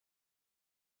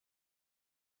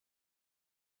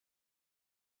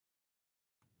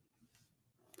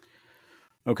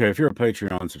Okay, if you're a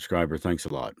Patreon subscriber, thanks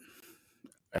a lot.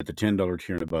 At the $10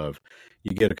 tier and above,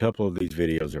 you get a couple of these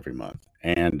videos every month.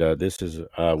 And this is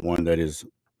one that is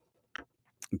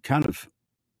kind of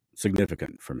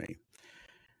significant for me.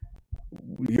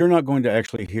 You're not going to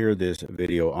actually hear this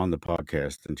video on the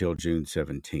podcast until June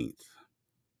 17th,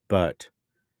 but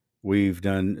we've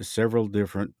done several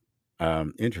different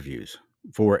interviews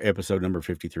for episode number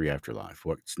 53, Afterlife,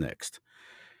 What's Next.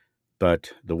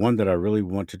 But the one that I really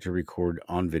wanted to record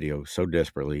on video so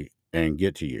desperately and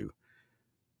get to you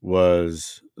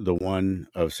was the one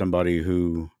of somebody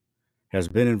who has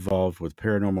been involved with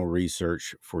paranormal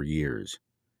research for years.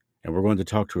 And we're going to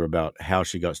talk to her about how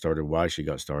she got started, why she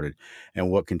got started,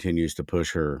 and what continues to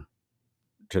push her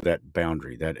to that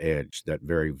boundary, that edge, that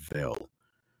very veil.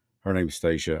 Her name is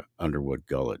Stacia Underwood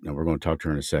Gullett. Now, we're going to talk to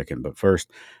her in a second. But first,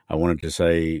 I wanted to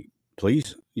say,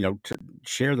 please, to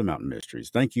share the Mountain Mysteries.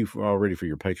 Thank you already for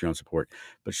your Patreon support,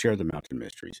 but share the Mountain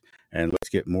Mysteries. And let's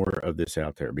get more of this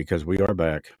out there because we are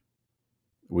back.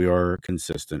 We are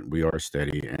consistent. We are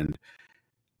steady. And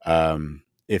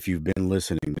if you've been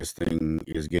listening, this thing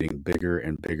is getting bigger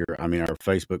and bigger. I mean, our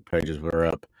Facebook pages were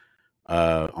up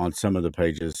on some of the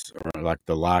pages, or like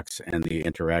the likes and the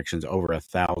interactions, over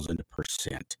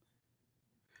 1,000%.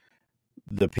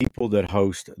 The people that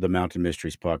host the Mountain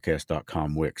Mysteries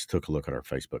Podcast.com Wix took a look at our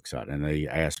Facebook site and they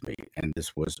asked me, and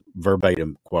this was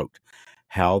verbatim quote,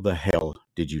 "How the hell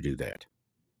did you do that?"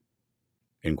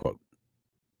 End quote.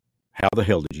 How the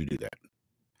hell did you do that?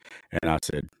 And I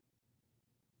said,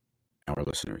 our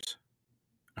listeners,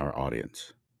 our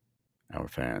audience, our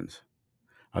fans.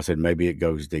 I said, maybe it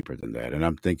goes deeper than that. And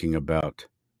I'm thinking about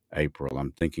April.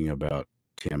 I'm thinking about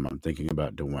Tim. I'm thinking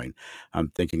about Dwayne. I'm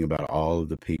thinking about all of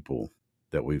the people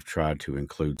that we've tried to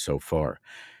include so far.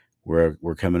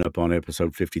 We're coming up on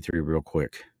episode 53 real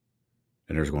quick,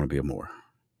 and there's going to be a more.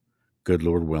 Good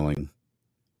Lord willing,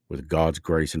 with God's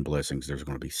grace and blessings, there's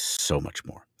going to be so much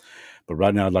more. But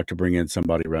right now, I'd like to bring in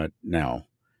somebody right now.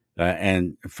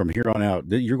 And from here on out,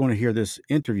 you're going to hear this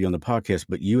interview on the podcast,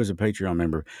 but you as a Patreon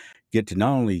member get to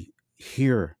not only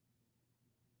hear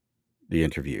the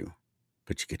interview,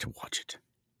 but you get to watch it.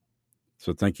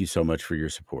 So thank you so much for your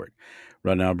support.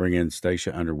 Right now, I'll bring in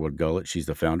Stacia Underwood Gullett. She's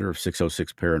the founder of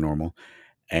 606 Paranormal,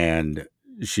 and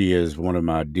she is one of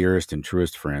my dearest and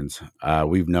truest friends.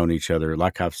 We've known each other,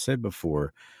 like I've said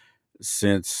before,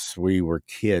 since we were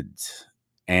kids.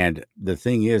 And the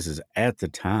thing is at the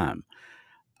time,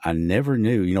 I never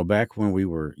knew, back when we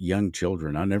were young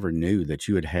children, I never knew that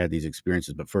you had had these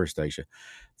experiences. But first, Stacia,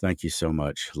 thank you so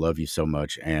much. Love you so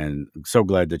much. And I'm so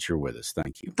glad that you're with us.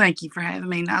 Thank you. Thank you for having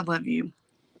me. I love you.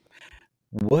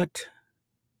 What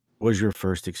was your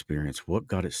first experience? What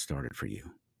got it started for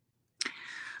you?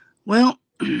 Well,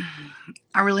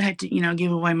 I really hate to,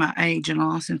 give away my age and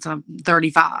all since I'm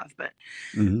 35, but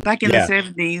back in the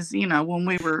 70s,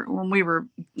 when we were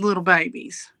little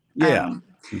babies,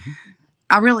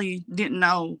 I really didn't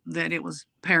know that it was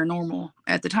paranormal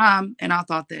at the time, and I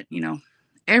thought that,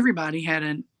 everybody had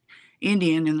an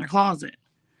Indian in their closet.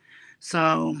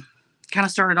 So, kind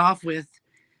of started off with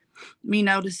me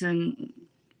noticing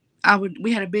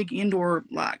we had a big indoor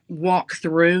like walk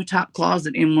through type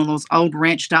closet in one of those old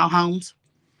ranch style homes.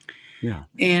 Yeah.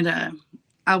 And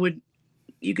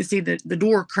you could see the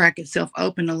door crack itself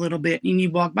open a little bit, and you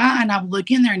walk by, and I would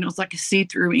look in there, and it was like a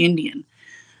see-through Indian.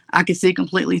 I could see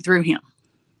completely through him.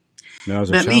 Now,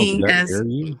 as a child, did that scare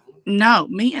you? No,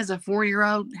 me as a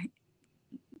 4-year-old,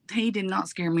 he did not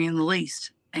scare me in the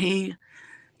least.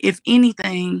 If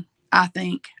anything, I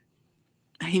think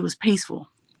he was peaceful.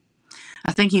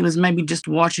 I think he was maybe just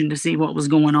watching to see what was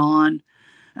going on.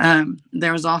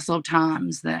 There was also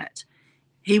times that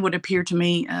he would appear to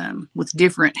me with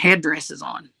different headdresses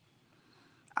on.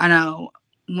 I know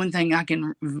one thing I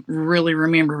can really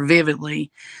remember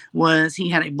vividly was he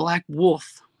had a black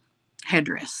wolf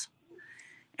headdress.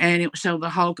 And it showed the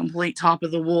whole complete top of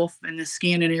the wolf and the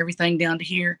skin and everything down to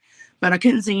here. But I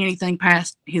couldn't see anything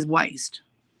past his waist,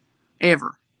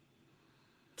 ever.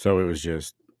 So it was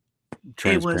just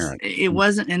transparent. It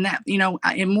wasn't, and that,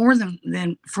 and more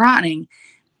than frightening,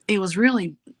 it was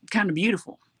really kind of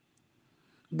beautiful.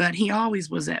 But he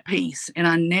always was at peace, and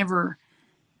I never,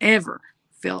 ever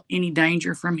felt any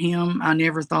danger from him. I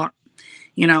never thought,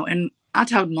 and I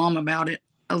told Mom about it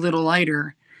a little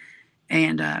later,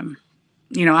 and,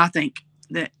 I think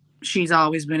that she's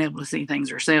always been able to see things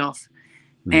herself.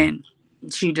 And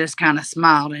she just kind of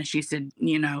smiled, and she said,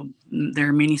 there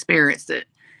are many spirits that,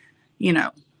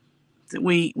 that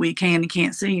we can and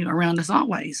can't see around us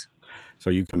always. So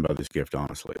you come by this gift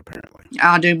honestly, apparently.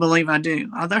 I do believe I do,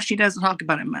 although she doesn't talk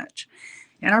about it much.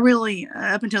 And I really,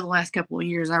 up until the last couple of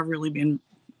years, I've really been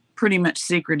pretty much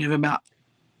secretive about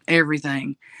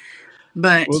everything.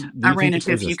 But Well, do I you think ran that into a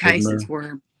there's a few stigma? cases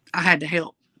where I had to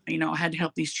help. I had to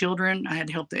help these children. I had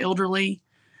to help the elderly.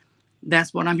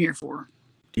 That's what I'm here for.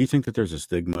 Do you think that there's a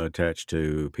stigma attached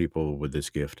to people with this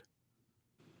gift?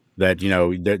 That,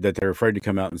 that they're afraid to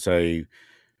come out and say,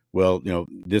 well,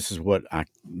 this is what I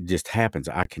just happens.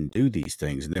 I can do these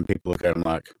things. And then people look at them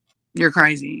like, You're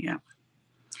crazy. Yeah.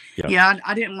 yeah. Yeah,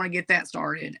 I didn't want to get that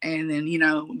started and then,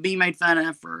 be made fun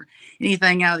of for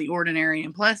anything out of the ordinary.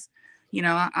 And plus,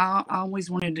 I always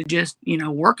wanted to just,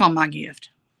 work on my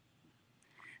gift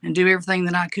and do everything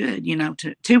that I could,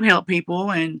 to help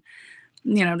people and,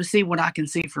 to see what I can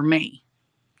see for me,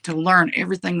 to learn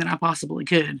everything that I possibly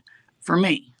could for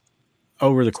me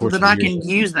Over the so course that of the I years, can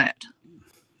use that.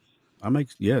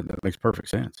 that makes perfect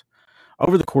sense.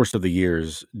 Over the course of the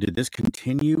years, did this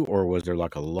continue, or was there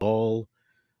like a lull,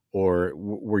 or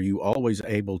were you always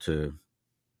able to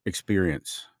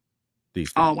experience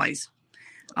these things? Always,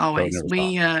 So it always. never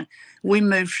stopped. We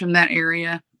moved from that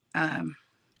area. Um,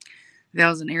 that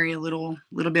was an area little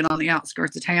bit on the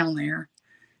outskirts of town there,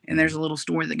 and Hmm. there's a little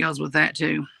story that goes with that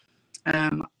too.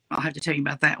 I'll have to tell you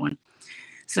about that one.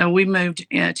 So we moved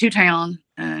to town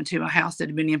to a house that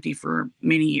had been empty for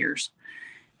many years,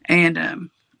 and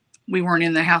we weren't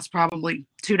in the house probably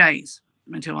 2 days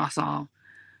until I saw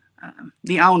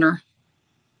the owner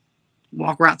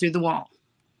walk right through the wall.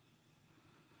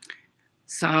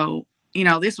 So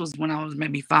this was when I was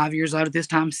maybe 5 years old at this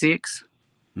time, 6.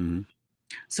 Hmm.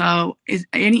 So it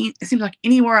seems like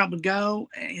anywhere I would go,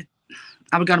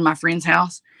 I would go to my friend's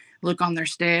house, look on their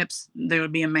steps. There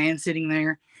would be a man sitting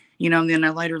there, and then I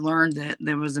later learned that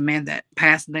there was a man that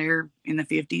passed there in the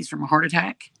 50s from a heart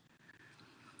attack.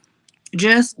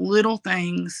 Just little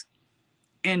things.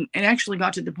 And it actually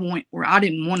got to the point where I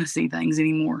didn't want to see things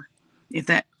anymore, if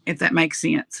that makes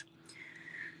sense.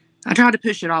 I tried to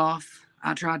push it off.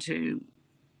 I tried to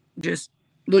just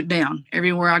look down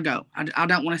everywhere I go. I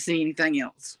don't want to see anything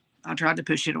else. I tried to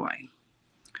push it away.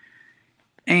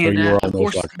 So And you were of almost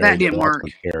course, like that the didn't work.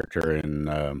 Watchman character in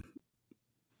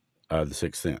The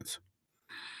Sixth Sense.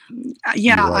 You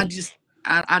Yeah, were.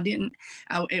 I didn't,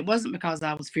 it wasn't because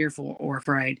I was fearful or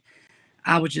afraid.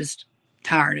 I was just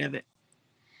tired of it.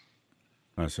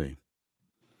 I see.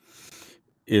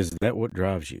 Is that what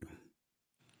drives you?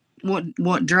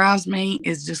 What drives me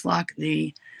is just like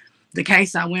the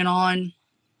case I went on,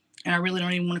 and I really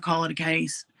don't even want to call it a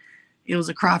case. It was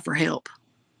a cry for help.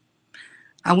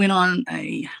 I went on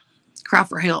a cry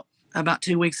for help about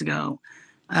 2 weeks ago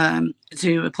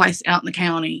to a place out in the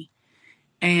county,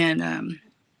 and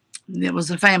it was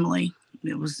a family.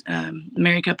 It was a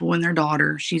married couple and their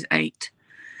daughter. She's 8,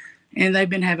 and they've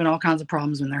been having all kinds of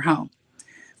problems in their home.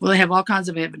 Well, they have all kinds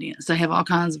of evidence. They have all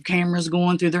kinds of cameras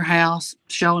going through their house,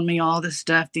 showing me all this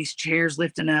stuff. These chairs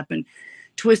lifting up and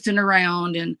twisting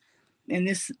around, and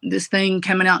this thing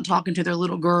coming out and talking to their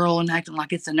little girl and acting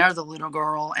like it's another little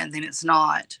girl, and then it's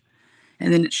not,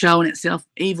 and then it's showing itself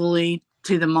evilly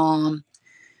to the mom,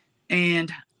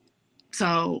 and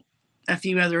so a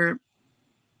few other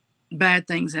bad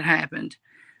things had happened.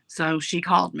 So she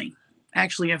called me.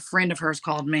 Actually, a friend of hers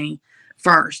called me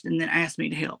first, and then asked me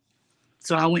to help.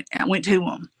 So I went to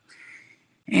them,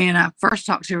 and I first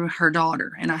talked to her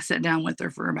daughter, and I sat down with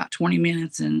her for about 20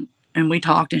 minutes, and we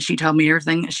talked, and she told me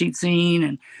everything that she'd seen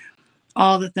and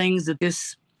all the things that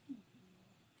this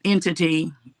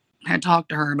entity had talked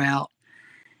to her about.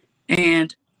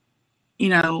 And,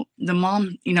 the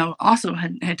mom, also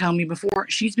had told me before,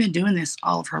 she's been doing this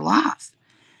all of her life.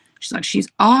 She's like, she's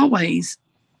always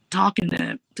talking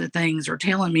to things or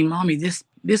telling me, Mommy, this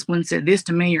one said this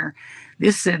to me, or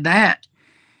this said that.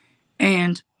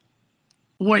 And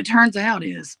what it turns out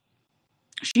is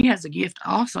she has a gift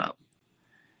also.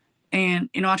 And,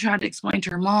 I tried to explain to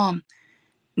her mom,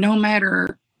 no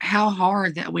matter how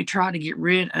hard that we try to get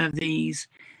rid of these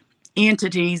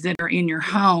entities that are in your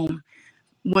home,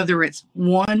 whether it's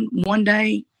one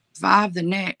day, 5 the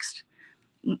next,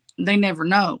 they never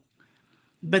know.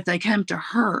 But they come to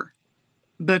her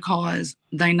because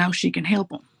they know she can help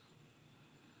them.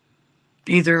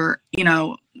 Either,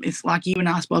 it's like you and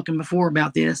I spoken before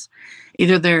about this.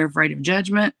 Either they're afraid of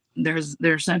judgment, there's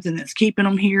something that's keeping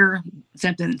them here,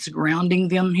 something that's grounding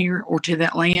them here or to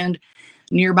that land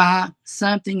nearby.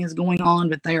 Something is going on,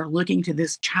 but they are looking to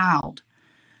this child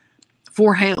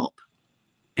for help.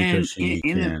 Because And she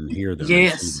can hear them and see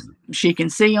yes, them. she can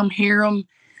see them, hear them,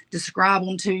 describe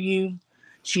them to you.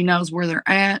 She knows where they're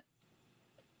at.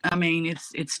 I mean,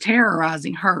 it's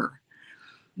terrorizing her.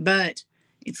 But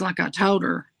it's like I told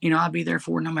her, I'll be there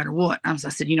for her no matter what. I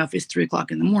said, if it's 3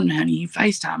 o'clock in the morning, honey, you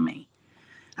FaceTime me.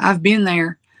 I've been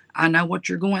there. I know what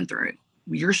you're going through.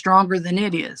 You're stronger than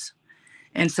it is.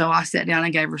 And so I sat down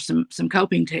and gave her some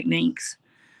coping techniques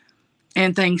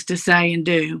and things to say and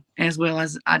do, as well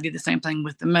as I did the same thing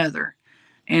with the mother.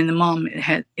 And the mom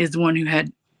is the one who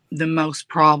had the most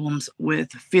problems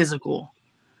with physical.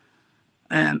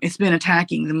 It's been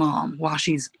attacking the mom while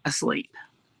she's asleep.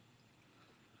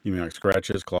 You mean like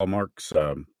scratches, claw marks?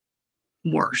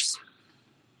 Worse.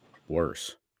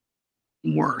 Worse.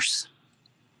 Worse.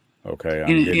 Okay, I'm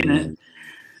In a getting.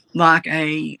 like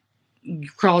a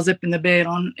crawls up in the bed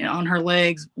on her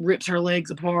legs, rips her legs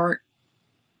apart,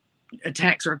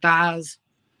 attacks her thighs.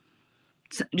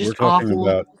 It's We're just talking awful.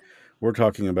 about. We're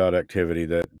talking about activity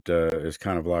that is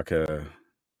kind of like a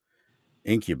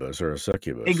incubus or a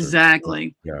succubus, or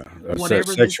Exactly. yeah, a Whatever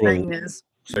this sexual thing is,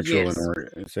 sexual yes.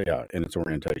 in its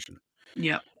orientation.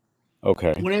 Yep.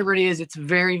 Okay. Whatever it is, it's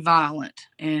very violent.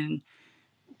 And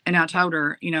I told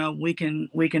her, we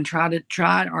can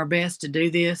try our best to do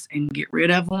this and get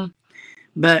rid of them,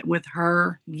 but with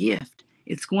her gift,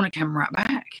 it's going to come right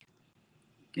back.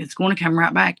 It's going to come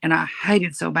right back. And I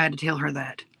hated so bad to tell her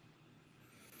that.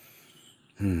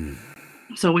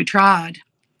 So we tried,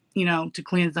 to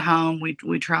cleanse the home.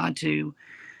 We tried to,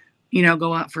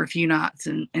 go out for a few nights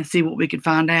and see what we could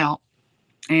find out.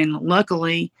 And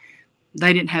luckily,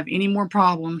 they didn't have any more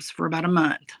problems for about a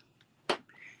month.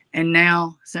 And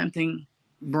now something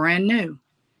brand new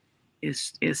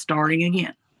is starting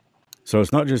again. So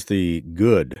it's not just the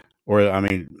good, or I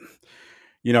mean,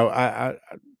 I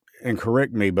and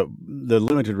correct me, but the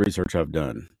limited research I've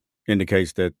done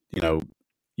indicates that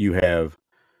you have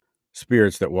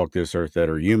spirits that walk this earth that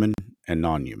are human and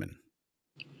non-human.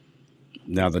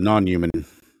 Now, the non-human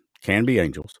can be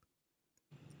angels,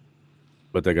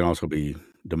 but they can also be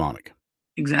demonic.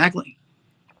 Exactly.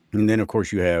 And then, of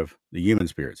course, you have the human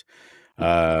spirits.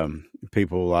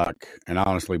 People like, and I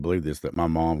honestly believe this, that my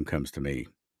mom comes to me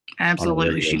on a Absolutely,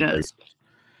 regular she basis, does.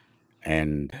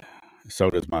 and so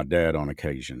does my dad on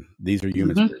occasion. These are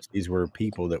human Hmm. spirits. These were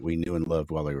people that we knew and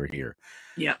loved while they were here.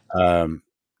 Yep. Um,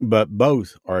 but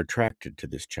both are attracted to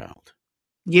this child.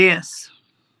 Yes.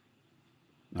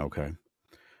 Okay.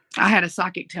 I had a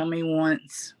psychic tell me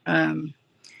once.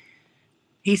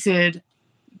 He said,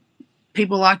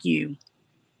 people like you,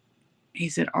 he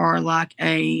said, are like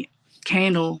a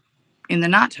candle in the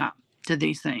nighttime to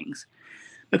these things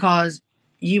because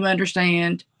you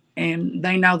understand and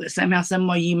they know that somehow, some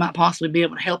way you might possibly be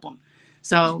able to help them.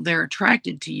 So they're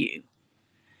attracted to you.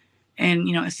 And,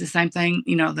 it's the same thing,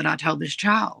 that I told this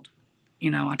child.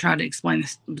 I tried to explain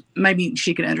this. Maybe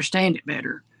she could understand it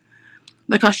better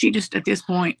because she just, at this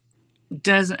point,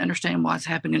 doesn't understand what's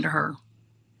happening to her.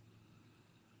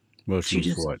 Well, She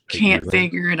she's just what, 8 years can't old?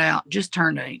 figure it out. Just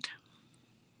turned 8.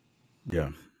 Yeah.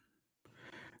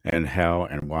 And how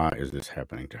and why is this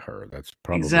happening to her? That's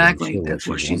probably, I'm Exactly. sure, what That's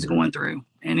what she's she's wondering. going through.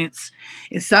 And it's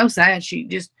so sad. She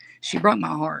broke my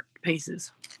heart to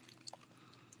pieces.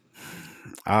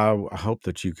 I hope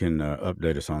that you can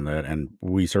update us on that, and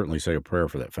we certainly say a prayer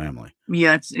for that family.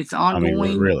 Yeah, it's I mean,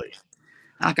 ongoing. really.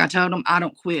 Like I told them, I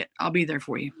don't quit. I'll be there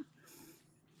for you.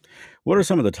 What are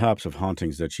some of the types of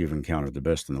hauntings that you've encountered, the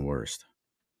best and the worst?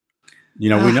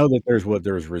 We Uh, know that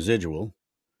there's residual,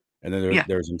 and then yeah,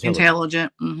 there's intelligent.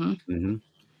 intelligent. Hmm. Hmm.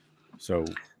 So,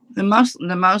 The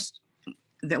most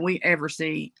that we ever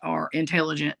see are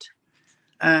intelligent.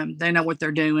 They know what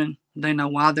they're doing. They know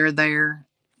why they're there.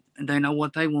 They know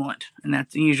what they want, and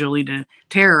that's usually to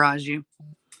terrorize you.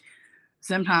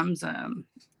 Sometimes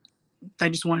they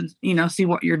just want to, see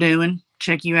what you're doing,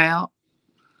 check you out.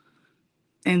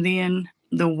 And then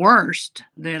the worst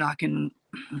that I can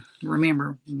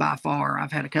remember by far,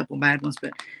 I've had a couple bad ones,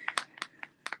 but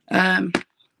um,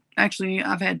 actually,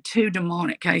 I've had 2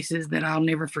 demonic cases that I'll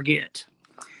never forget.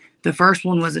 The first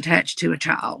one was attached to a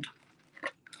child.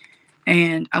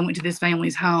 And I went to this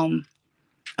family's home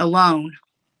alone,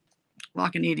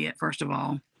 like an idiot, first of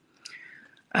all.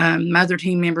 My other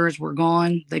team members were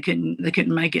gone. They couldn't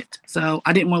make it. So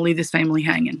I didn't want to leave this family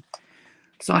hanging.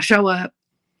 So I show up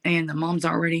and the mom's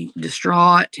already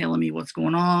distraught, telling me what's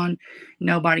going on.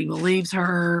 Nobody believes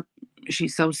her.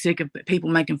 She's so sick of people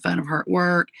making fun of her at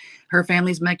work. Her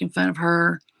family's making fun of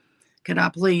her. Could I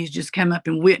please just come up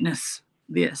and witness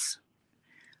this?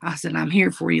 I said, I'm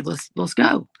here for you. Let's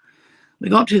go. We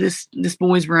go up to this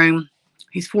boy's room.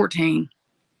 He's 14.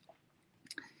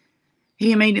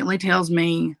 He immediately tells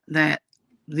me that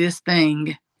this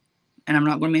thing, and I'm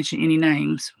not going to mention any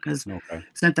names because okay.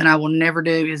 something I will never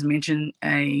do is mention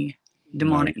a No,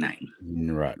 demonic name.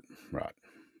 right, right.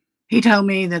 He told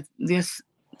me that this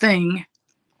thing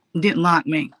didn't like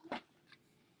me.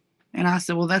 And I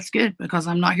said, well, that's good because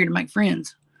I'm not here to make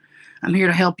friends. I'm here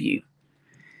to help you.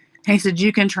 He said,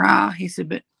 you can try. He said,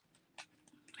 but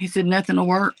he said, nothing will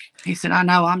work. He said, I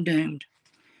know I'm doomed.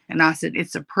 And I said,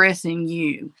 it's oppressing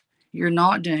you. You're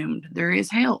not doomed. There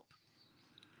is help.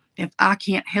 If I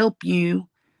can't help you,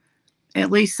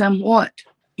 at least somewhat,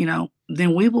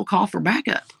 then we will call for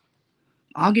backup.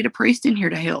 I'll get a priest in here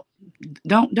to help.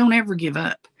 Don't ever give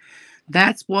up.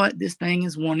 That's what this thing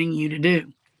is wanting you to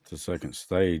do. The second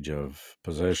stage of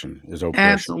possession is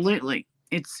oppression. Absolutely.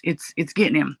 It's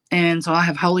getting him. And so I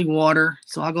have holy water.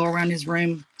 So I go around his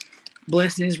room,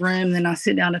 blessing his room. Then I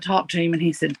sit down to talk to him, and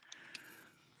he said,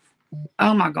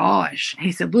 oh my gosh.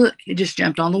 He said, look, it just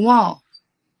jumped on the wall.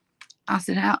 I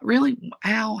said, how? Really?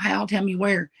 How? Tell me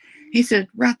where. He said,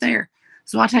 right there.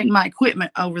 So I take my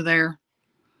equipment over there,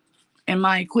 and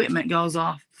my equipment goes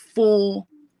off full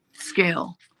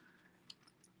scale.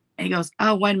 And he goes,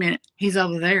 oh, wait a minute. He's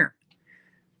over there.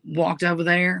 Walked over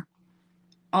there,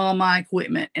 all my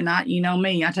equipment. And I,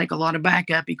 me, I take a lot of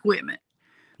backup equipment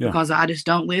because I just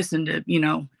don't listen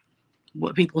to,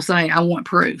 what people say. I want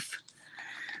proof.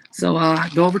 So I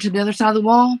go over to the other side of the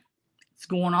wall. It's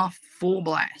going off full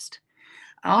blast.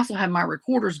 I also have my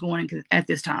recorders going at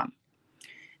this time.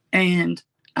 And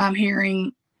I'm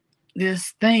hearing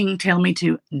this thing tell me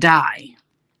to die.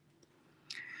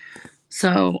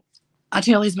 So I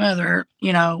tell his mother,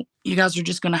 you guys are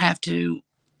just going to have to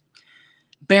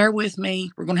bear with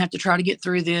me. We're going to have to try to get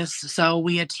through this. So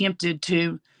we attempted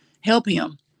to help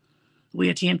him. We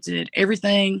attempted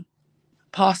everything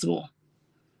possible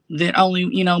that only,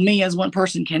 me as one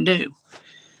person can do.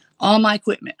 All my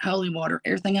equipment, holy water,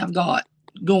 everything I've got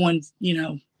going,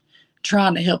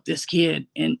 trying to help this kid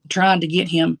and trying to get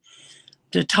him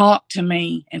to talk to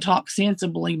me and talk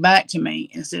sensibly back to me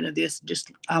instead of this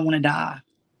just I want to die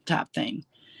type thing.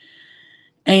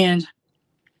 And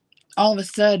all of a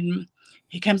sudden,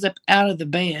 he comes up out of the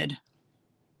bed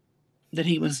that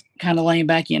he was kind of laying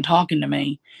back in talking to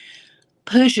me,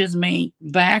 pushes me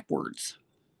backwards,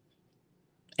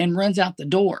 and runs out the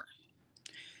door.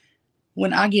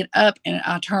 When I get up and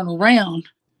I turn around,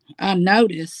 I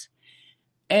notice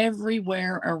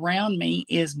everywhere around me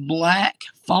is black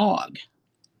fog.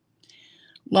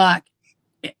 Like,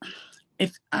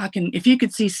 if you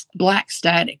could see black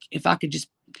static,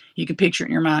 you could picture it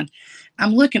in your mind.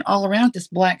 I'm looking all around this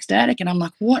black static, and I'm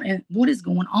like, what is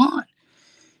going on?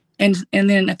 And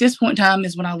then at this point in time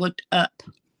is when I looked up,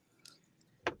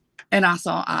 and I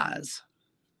saw eyes,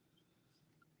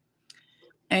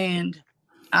 and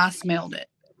I smelled it,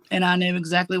 and I knew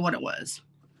exactly what it was.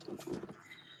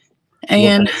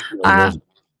 And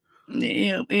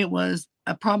it was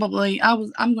probably,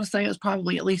 I'm going to say it was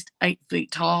probably at least 8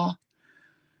 feet tall.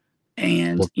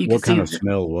 And what kind of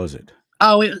smell was it?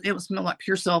 Oh, it would smell like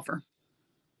pure sulfur.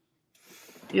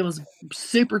 It was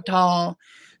super tall,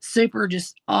 super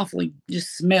just awfully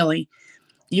just smelly.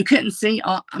 You couldn't see,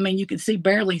 you could see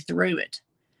barely through it,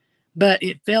 but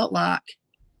it felt like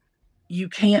you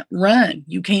can't run,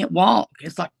 you can't walk.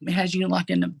 It's like it has you like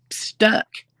stuck.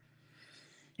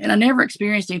 And I never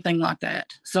experienced anything like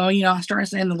that. So, I started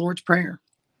saying the Lord's Prayer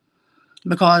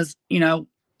because,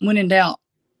 when in doubt,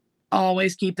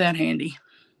 always keep that handy.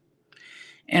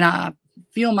 And I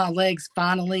feel my legs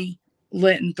finally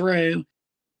letting through.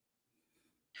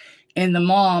 And the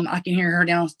mom, I can hear her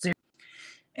downstairs.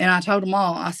 And I told them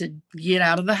all, I said, get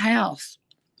out of the house.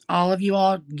 All of you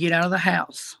all, get out of the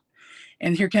house.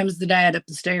 And here comes the dad up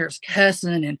the stairs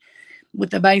cussing and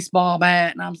with the baseball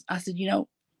bat. And I said,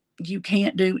 you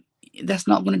can't that's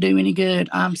not going to do any good.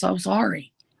 I'm so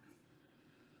sorry.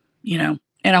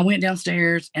 And I went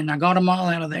downstairs and I got them all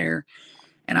out of there.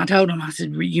 And I told them, I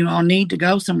said, you all need to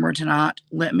go somewhere tonight.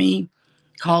 Let me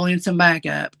call in some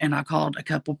backup. And I called a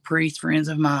couple priest friends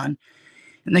of mine,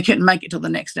 and they couldn't make it till the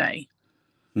next day.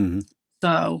 Mm-hmm.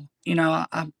 So,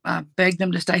 I begged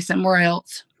them to stay somewhere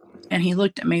else. And he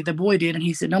looked at me, the boy did, and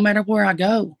he said, no matter where I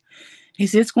go, he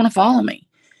said, it's going to follow me.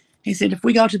 He said, if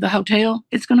we go to the hotel,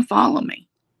 it's going to follow me.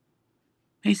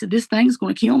 He said, this thing's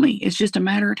going to kill me. It's just a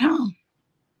matter of time.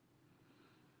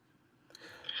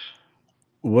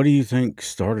 What do you think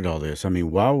started all this?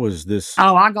 Why was this?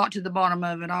 Oh, I got to the bottom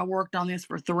of it. I worked on this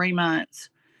for 3 months.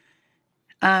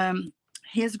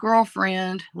 His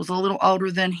girlfriend was a little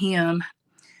older than him.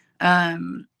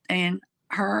 And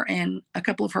her and a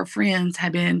couple of her friends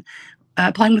had been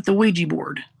playing with the Ouija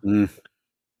board.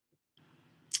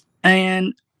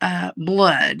 And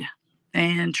blood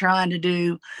and trying to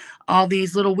do all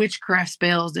these little witchcraft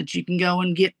spells that you can go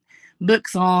and get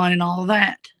books on and all of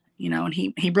that, and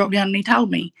he broke down and he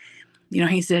told me,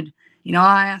 he said,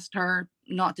 I asked her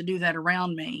not to do that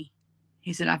around me.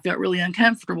 He said, I felt really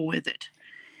uncomfortable with it.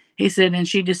 He said, and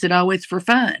she just said, oh, it's for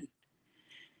fun.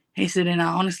 He said, and I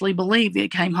honestly believe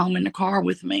it came home in the car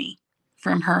with me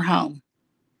from her home.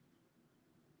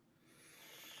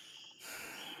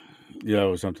 Yeah, it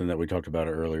was something that we talked about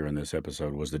earlier in this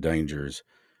episode was the dangers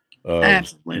of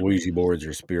Absolutely. Ouija boards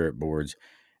or spirit boards.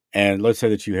 And let's say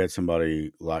that you had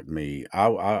somebody like me. I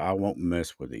won't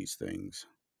mess with these things.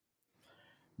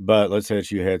 But let's say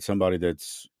that you had somebody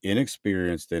that's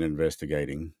inexperienced in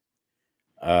investigating.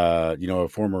 A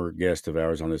former guest of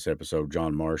ours on this episode,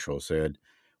 John Marshall, said,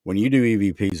 when you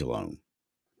do EVPs alone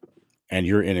and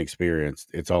you're inexperienced,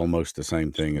 it's almost the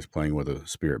same thing as playing with a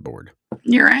spirit board.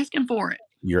 You're asking for it.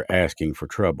 You're asking for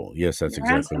trouble. Yes, that's You're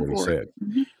exactly asking what he for it.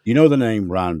 said. You know the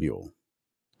name Ryan Buell?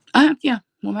 Yeah,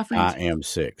 one of my I friends. Am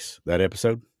Six. That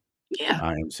episode? Yeah.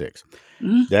 I Am Six.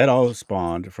 Mm-hmm. That all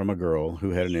spawned from a girl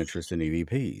who had an interest in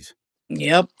EVPs.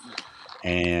 Yep.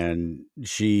 And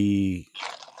she,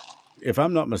 if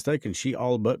I'm not mistaken, she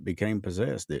all but became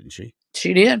possessed, didn't she?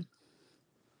 She did.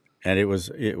 And it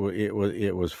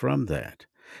was from that.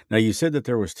 Now you said that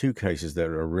there was two cases that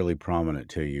are really prominent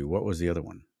to you. What was the other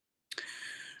one?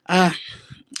 Uh,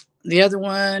 the other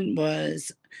one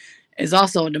is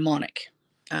also a demonic.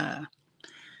 And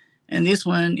this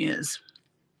one is,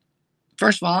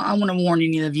 first of all, I want to warn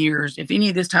any of the viewers, if any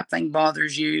of this type of thing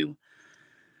bothers you,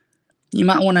 you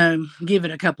might want to give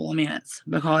it a couple of minutes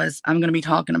because I'm going to be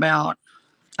talking about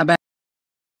a bad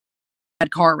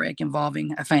car wreck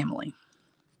involving a family.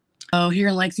 So here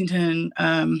in Lexington,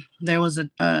 there was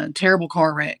a terrible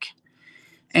car wreck,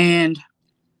 and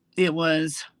it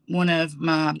was one of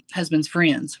my husband's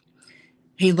friends.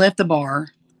 He left the bar,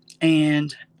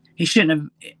 and he shouldn't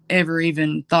have ever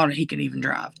even thought he could even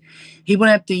drive. He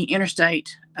went up the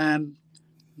interstate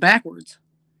backwards,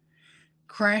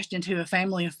 crashed into a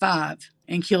family of 5,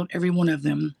 and killed every one of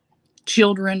them,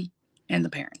 children and the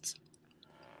parents.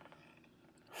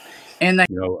 And they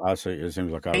I say it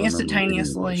seems like I remember reading this.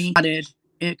 instantaneously did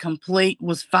it. Complete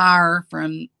was fire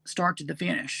from start to the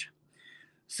finish.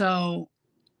 So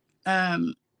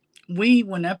we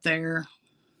went up there.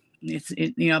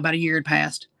 About a year had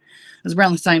passed. It was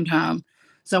around the same time.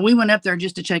 So we went up there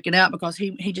just to check it out because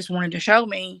he just wanted to show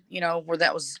me, where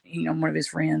that was, one of his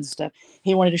friends and stuff.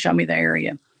 He wanted to show me the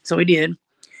area. So he did.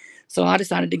 So I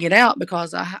decided to get out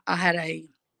because I had a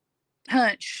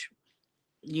hunch.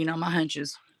 My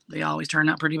hunches, they always turn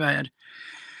out pretty bad.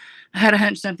 I had a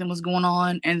hunch something was going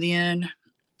on, and then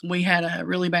we had a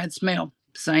really bad smell.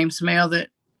 Same smell that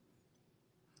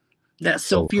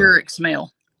Sulfur. sulfuric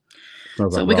smell.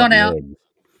 Smells like So we got rotten out eggs.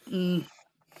 and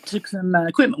took some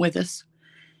equipment with us.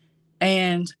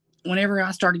 And whenever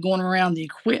I started going around the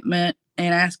equipment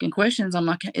and asking questions, I'm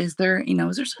like, is there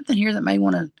something here that may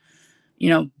want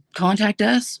to, contact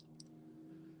us?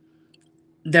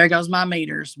 There goes my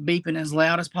meters beeping as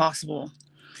loud as possible.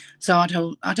 So I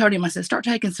told him, I said, start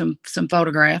taking some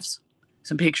photographs,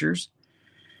 some pictures.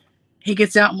 He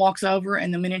gets out and walks over,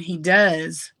 and the minute he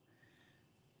does,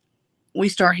 we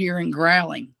start hearing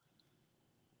growling.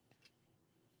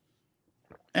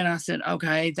 And I said,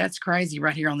 okay, that's crazy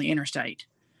right here on the interstate.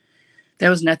 There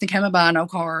was nothing coming by, no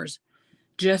cars,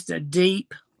 just a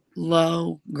deep,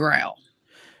 low growl.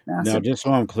 Now, Said, just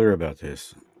so I'm clear about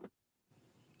this,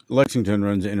 Lexington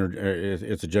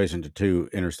it's adjacent to two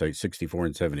Interstate 64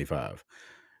 and 75.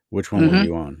 Which one were mm-hmm.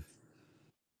 you on?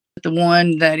 The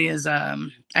one that is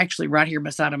actually right here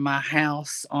beside of my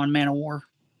house on Man of War.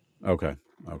 Okay.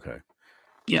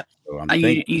 Yep. So I'm You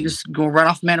thinking. just go right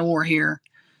off Man of War here.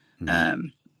 Hmm.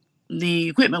 The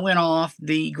equipment went off.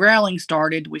 The growling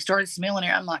started. We started smelling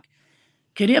it. I'm like,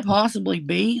 could it possibly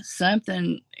be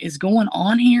something is going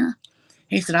on here?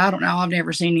 He said, I don't know. I've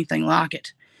never seen anything like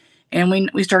it. And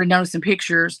we started noticing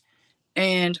pictures,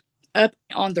 and up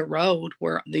on the road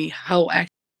where the whole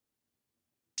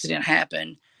accident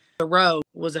happened, the road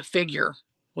was a figure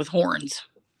with horns.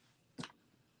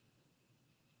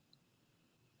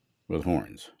 With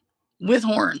horns. With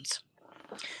horns.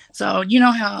 So you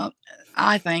know how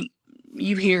I think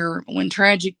you hear when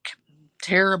tragic,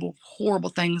 terrible, horrible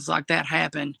things like that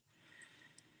happen,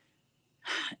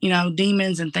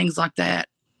 demons and things like that,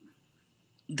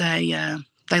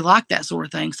 they like that sort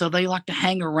of thing. So they like to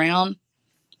hang around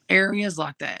areas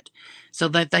like that so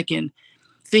that they can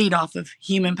feed off of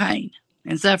human pain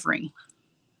and suffering.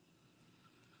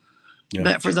 Yeah.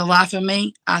 But for the life of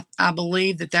me, I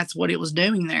believe that that's what it was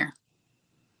doing there.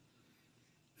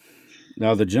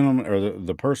 Now, the gentleman or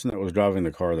the person that was driving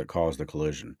the car that caused the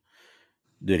collision,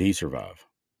 did he survive?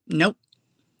 Nope.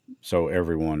 So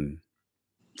everyone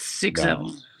 6 died. of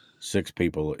them. 6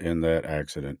 people in that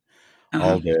accident,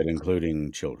 all dead,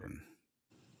 including children.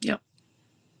 Yep.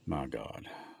 My God.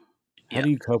 How do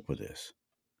you cope with this?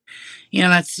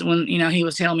 That's when, he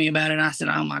was telling me about it. And I said,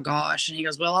 oh my gosh. And he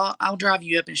goes, well, I'll drive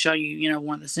you up and show you,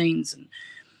 one of the scenes. And,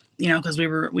 because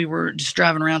we were just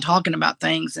driving around talking about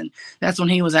things. And that's when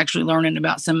he was actually learning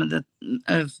about some of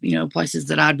places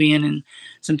that I'd been and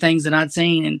some things that I'd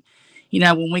seen. And,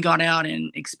 when we got out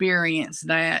and experienced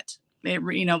that,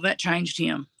 that changed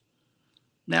him.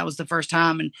 That was the first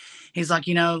time. And he's like,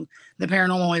 the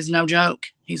paranormal is no joke.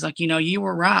 He's like, you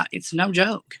were right. It's no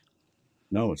joke.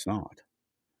 No, it's not.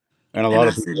 And a And lot I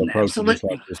of said, people approach it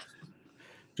absolutely.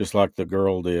 just like the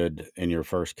girl did in your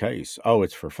first case. Oh,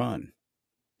 it's for fun.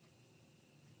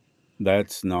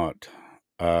 That's not.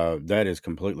 That is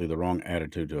completely the wrong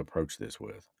attitude to approach this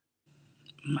with.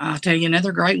 I'll tell you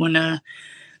another great one that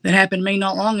happened to me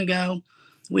not long ago.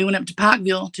 We went up to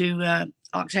Pikeville to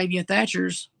Octavia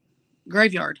Thatcher's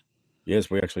graveyard. Yes,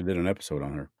 we actually did an episode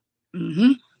on her.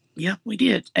 Mm-hmm. Yep, we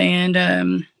did. And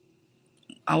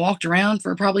I walked around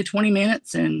for probably 20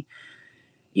 minutes. And,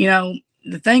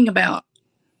 the thing about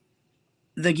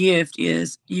the gift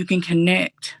is you can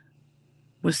connect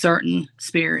with certain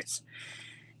spirits.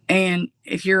 And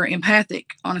if you're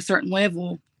empathic on a certain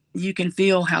level, you can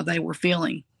feel how they were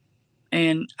feeling.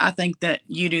 And I think that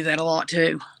you do that a lot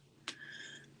too.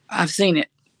 I've seen it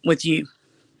with you.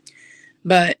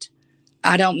 But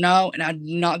I don't know, and I'm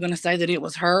not going to say that it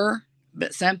was her,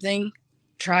 but something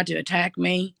tried to attack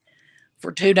me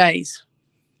for 2 days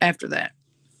after that.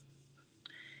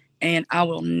 And I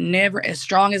will never, as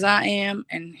strong as I am,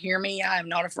 and hear me, I am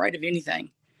not afraid of anything.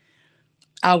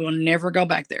 I will never go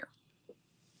back there.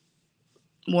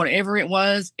 Whatever it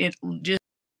was, it just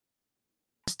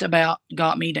about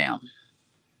got me down.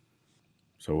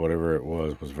 So whatever it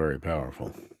was very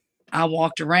powerful. I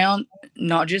walked around,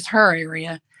 not just her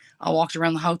area, I walked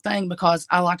around the whole thing because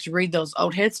I like to read those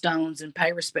old headstones and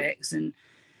pay respects and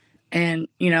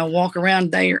walk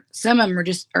around there. Some of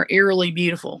them are eerily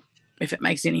beautiful, if it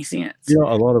makes any sense.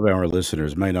 A lot of our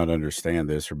listeners may not understand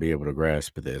this or be able to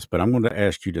grasp this, but I'm going to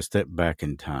ask you to step back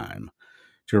in time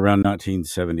to around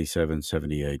 1977,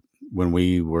 78, when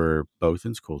we were both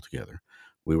in school together.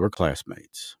 We were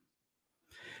classmates.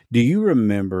 Do you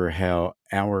remember how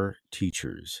our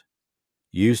teachers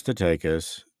used to take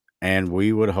us and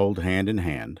we would hold hand in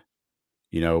hand?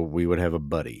 We would have a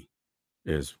buddy,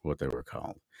 is what they were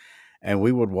called. And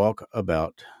we would walk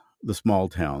about the small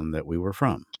town that we were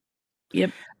from.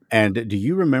 Yep. And do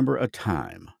you remember a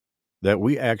time that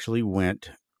we actually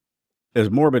went, as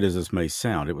morbid as this may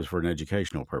sound, it was for an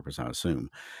educational purpose, I assume,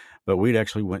 but we'd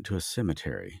actually went to a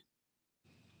cemetery.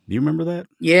 Do you remember that?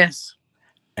 Yes.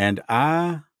 And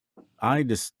I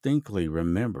distinctly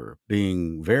remember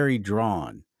being very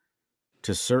drawn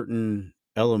to certain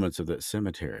elements of that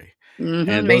cemetery. And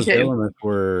Me those too. elements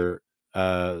were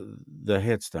the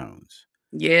headstones.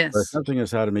 But Yes. something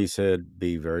inside of me said,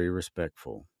 be very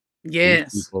respectful. These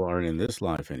Yes. people aren't in this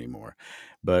life anymore,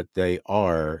 but they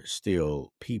are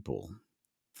still people.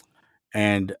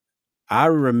 And I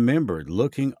remembered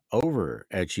looking over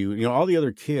at you. All the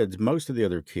other kids, most of the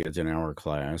other kids in our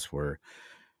class were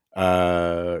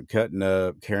cutting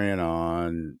up, carrying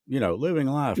on, living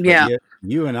life. But Yeah. yet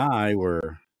you and I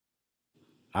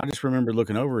just remember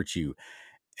looking over at you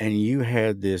and you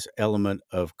had this element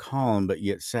of calm, but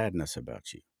yet sadness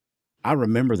about you. I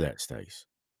remember that, Stace.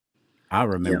 I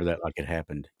Yep. remember that like it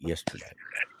happened yesterday.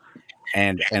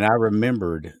 And I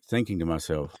remembered thinking to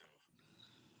myself,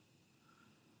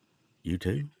 you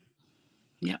too?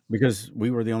 Yep. Because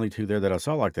we were the only two there that I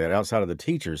saw like that outside of the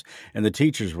teachers, and the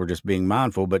teachers were just being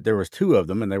mindful, but there was two of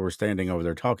them and they were standing over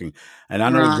there talking. And I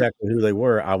know Right. exactly who they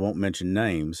were. I won't mention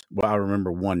names. Well, I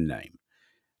remember one name.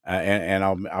 And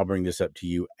I'll bring this up to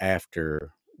you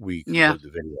after we Yeah. conclude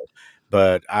the video.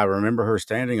 But I remember her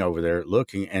standing over there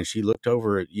looking, and she looked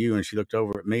over at you and she looked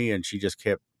over at me, and she just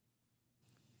kept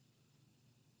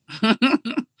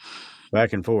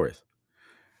back and forth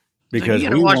So you because got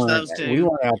to watch those we two.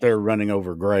 weren't out there running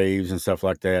over graves and stuff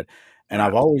like that. And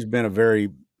I've Right. always been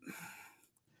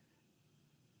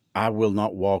I will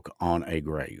not walk on a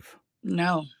grave.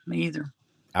 No, me either.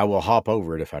 I will hop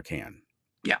over it if I can,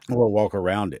 Yeah. or walk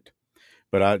around it.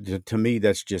 But to me,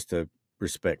 that's just a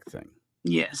respect thing.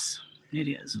 Yes, it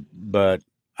is. But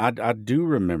I do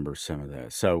remember some of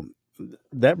that. So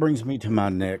that brings me to my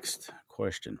next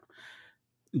question.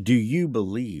 Do you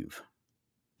believe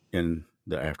in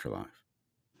the afterlife?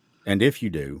 And if you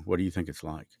do, what do you think it's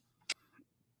like?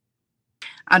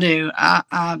 I do.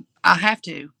 I have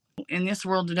to. In this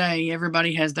world today,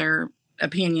 everybody has their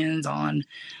opinions on,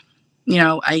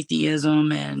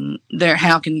 atheism and their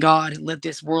how can God let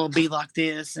this world be like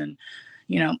this and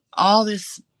all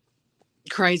this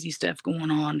crazy stuff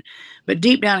going on. But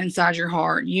deep down inside your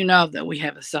heart, you know that we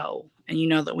have a soul and you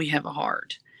know that we have a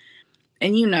heart,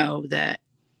 and you know that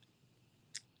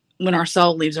when our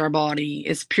soul leaves our body,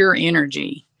 it's pure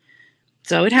energy.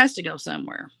 So it has to go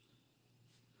somewhere.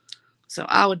 So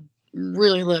I would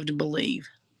really love to believe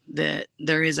that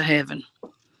there is a heaven.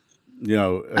 You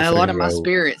know, A say lot of you my go,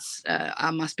 spirits,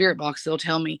 on my spirit box, they'll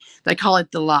tell me, they call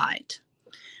it the light.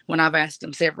 When I've asked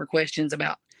them several questions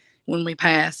about when we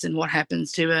pass and what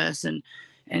happens to us, and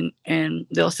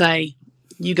they'll say,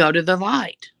 you go to the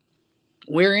light.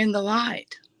 We're in the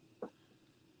light.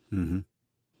 mm-hmm. And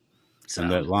So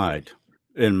that light,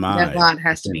 in that my light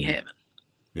has to be opinion, heaven.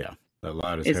 yeah, that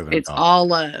light is It's heaven and it's God. all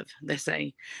love. They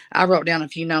say. I wrote down a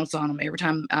few notes on them every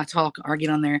time I talk or get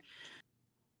on there.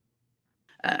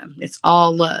 It's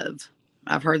all love.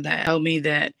 I've heard that. Told me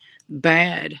that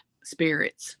bad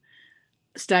spirits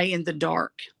stay in the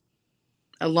dark,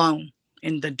 alone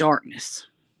in the darkness.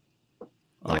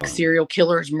 Like Alone. serial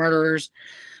killers, murderers,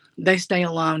 they stay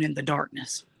alone in the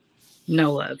darkness.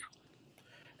 No love.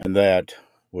 And that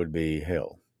would be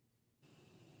hell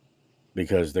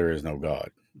because there is no God.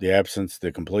 The absence,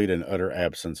 the complete and utter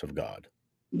absence of God.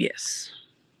 Yes.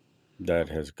 That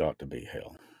has got to be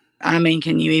hell. I mean,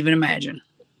 can you even imagine?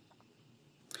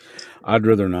 I'd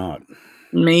rather not.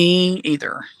 Me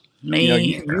either. You know, Me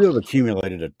you either. have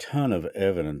accumulated a ton of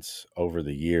evidence over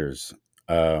the years.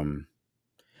 Um,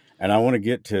 and I want to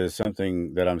get to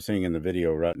something that I'm seeing in the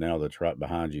video right now that's right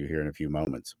behind you here in a few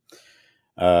moments.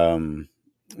 Um,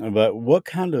 but what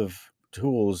kind of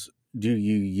tools do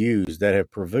you use that have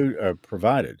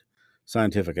provided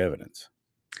scientific evidence?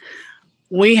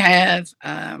 We have,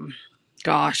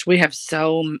 gosh, we have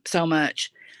so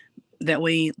much that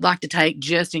we like to take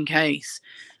just in case.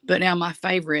 But now my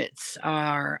favorites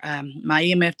are my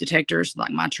EMF detectors,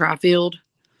 like my Trifield,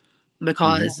 Hmm.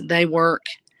 because they work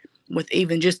with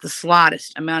even just the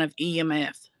slightest amount of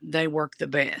EMF. They work the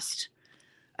best.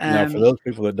 Now, for Um, those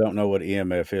people that don't know what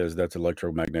EMF is, that's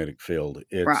electromagnetic field.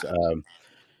 right.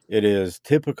 It is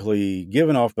typically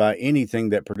given off by anything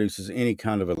that produces any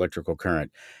kind of electrical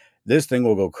current. This thing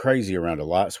will go crazy around a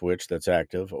light switch that's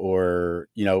active, or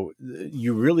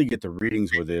you really get the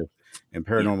readings with it in Yeah.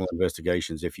 paranormal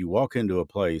investigations. If you walk into a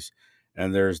place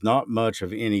and there's not much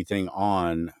of anything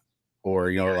on,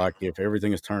 or like if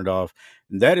everything is turned off,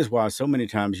 and that is why so many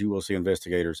times you will see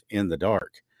investigators in the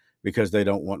dark, because they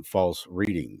don't want false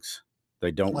readings.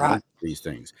 They don't Right. want these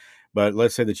things. But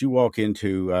let's say that you walk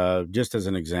into, just as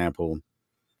an example,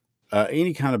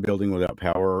 any kind of building without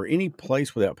power or any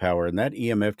place without power, and that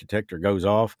EMF detector goes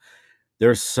off,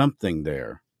 there's something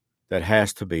there that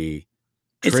has to be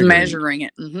It's triggering. measuring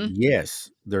it.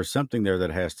 Yes, there's something there that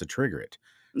has to trigger it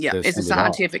Yeah. to It's a send it off.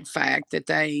 scientific fact that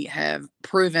they have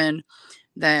proven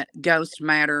that ghost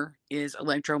matter is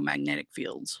electromagnetic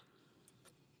fields.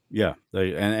 Yeah,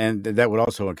 and that would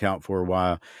also account for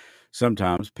why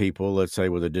sometimes people, let's say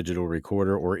with a digital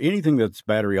recorder or anything that's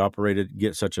battery operated,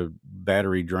 get such a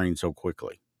battery drain so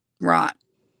quickly. Right.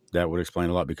 That would explain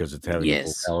a lot because it's having to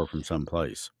pull Yes. power from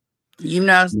someplace.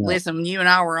 Now, Listen, you and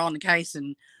I were on the case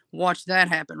and watched that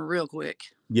happen real quick.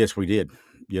 yes, we did.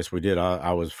 Yes, we did.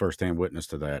 I was firsthand witness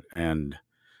to that, and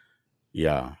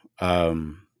yeah,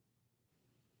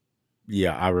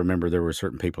 yeah, I remember there were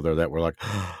certain people there that were like,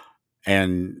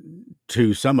 and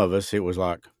to some of us, it was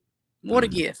like, What a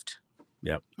mm, gift.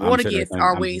 yep. I'm What a sitting there gift. thinking,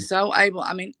 Are we so able?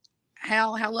 I mean,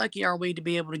 how lucky are we to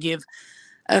be able to give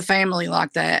a family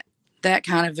like that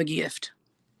kind of a gift?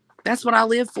 That's what I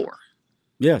live for.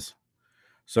 yes.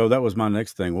 So that was my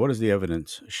next thing. What has the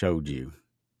evidence showed you?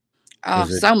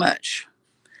 Is it? So much.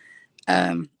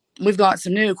 Um, we've got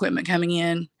some new equipment coming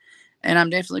in, and I'm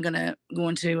definitely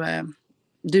going to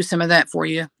do some of that for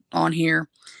you on here.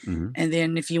 Hmm. And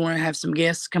then if you want to have some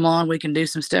guests come on, we can do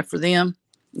some stuff for them.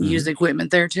 Use Hmm. the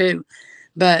equipment there too.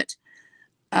 But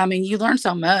I mean, you learn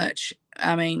so much.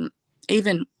 I mean,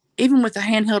 even even with a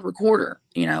handheld recorder,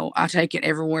 I take it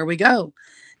everywhere we go.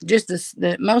 Just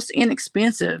the most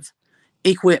inexpensive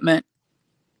equipment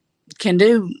can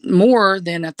do more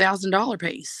than $1,000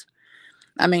 piece.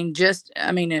 I mean,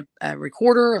 a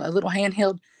recorder, a little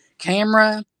handheld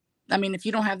camera. I mean, if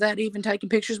you don't have that, even taking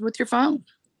pictures with your phone.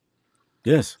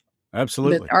 Yes, But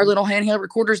absolutely. our little handheld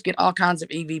recorders get all kinds of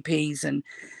EVPs and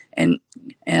and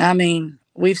I mean,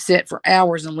 we've sat for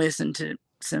hours and listened to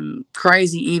some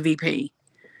crazy EVP.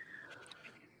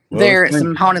 Well, it's There at been.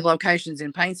 some haunted locations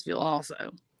in Paintsville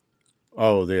also.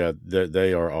 Oh,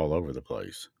 they are all over the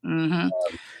place. Hmm. Does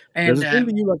And it seem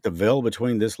to you like the veil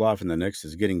between this life and the next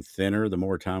is getting thinner the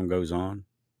more time goes on?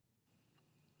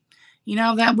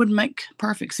 that would make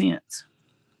perfect sense.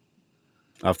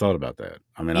 I've thought about that.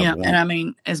 I mean, I've Yeah, and want. I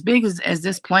mean, as big as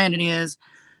this planet is,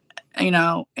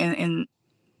 and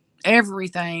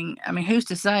everything. I mean, who's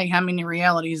to say how many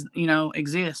realities,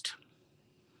 exist?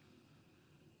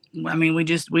 I mean,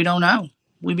 we don't know.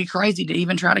 We'd be crazy to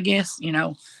even try to guess,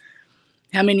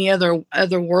 how many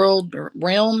other world or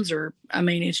realms, or I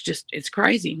mean, it's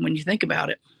crazy when you think about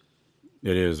it.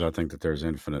 It is. I think that there's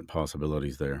infinite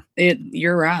possibilities there.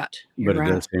 You're right. You're But it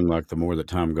right. does seem like the more that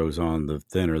time goes on, the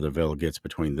thinner the veil gets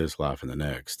between this life and the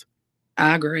next.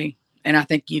 I agree. And I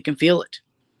think you can feel it.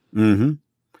 Mm-hmm.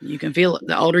 You can feel it.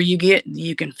 The older you get,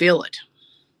 you can feel it.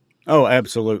 Oh,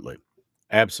 absolutely.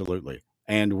 Absolutely.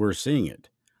 And we're seeing it.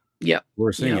 Yep.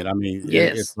 We're seeing Yep. it. I mean, it's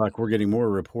Yes. like we're getting more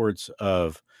reports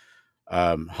of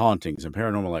hauntings and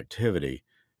paranormal activity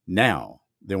now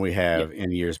than we Yep. have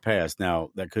in years past.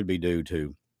 Now, that could be due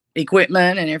to,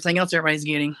 Equipment and everything else everybody's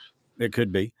getting. it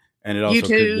could be, and it also could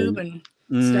YouTube be,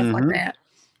 and stuff like hmm that.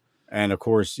 and of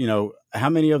course, how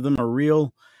many of them are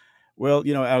real? Well,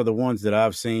 out of the ones that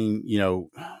I've seen,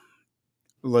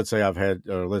 let's say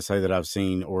that I've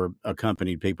seen or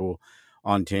accompanied people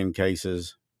on 10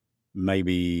 cases,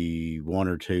 maybe one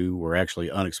or two were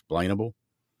actually unexplainable.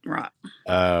 Right.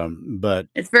 But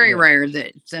It's very rare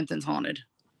that something's haunted.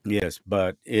 yes,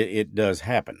 but it does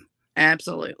happen.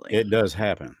 Absolutely. It does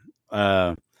happen.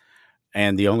 Uh,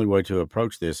 and the only way to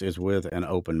approach this is with an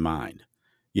open mind.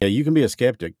 Yeah, you can be a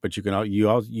skeptic, but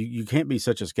you can't be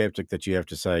such a skeptic that you have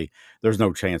to say there's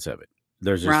no chance of it.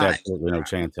 There's just Right. absolutely no Right.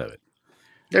 chance of it.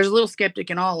 There's a little skeptic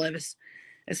in all of us,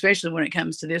 especially when it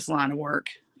comes to this line of work,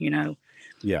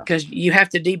 Yeah, because you have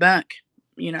to debunk,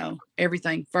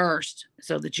 everything first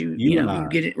so that you, you and you I,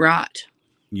 get it right.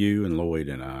 you and Lloyd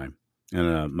and I,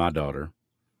 and my daughter,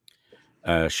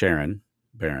 Sharon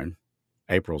Barron,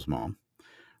 April's mom,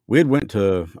 we had went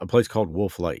to a place called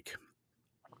Wolf Lake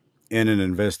in an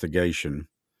investigation,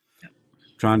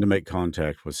 trying to make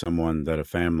contact with someone that a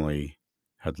family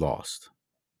had lost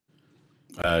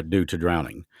due to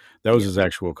drowning. That was Yep. his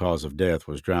actual cause of death,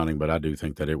 was drowning. But I do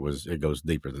think that it goes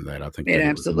deeper than that. I think It that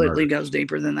it was absolutely murder. goes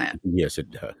deeper than that. Yes, it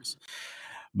does.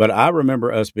 But I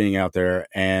remember us being out there,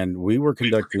 and we were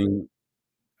conducting.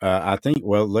 I think.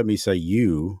 Well, let me say,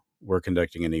 you were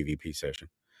conducting an EVP session.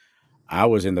 I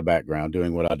was in the background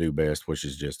doing what I do best, which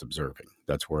is just observing.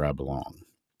 That's where I belong,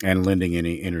 and lending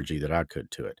any energy that I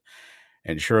could to it.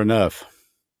 And sure enough,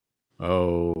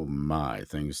 oh my,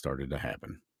 things started to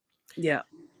happen. Yeah.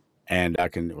 And you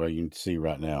can see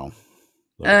right now.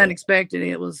 Look at that. Unexpected.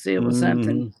 It was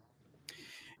something. Hmm.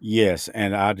 Yes.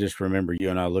 And I just remember you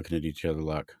and I looking at each other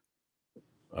like,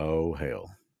 oh,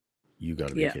 hell, you got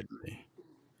to be Yeah. kidding me.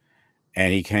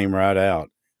 And he came right out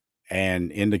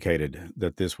and indicated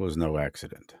that this was no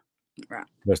accident, Right.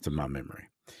 best of my memory.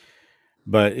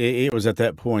 But it was at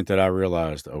that point that I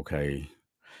realized, okay,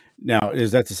 now,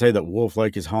 is that to say that Wolf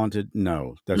Lake is haunted?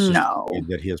 No, that's just to say No.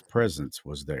 that his presence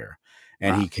was there,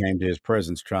 and Right. he came to his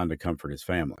presence trying to comfort his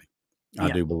family. I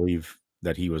Yep. do believe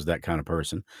that he was that kind of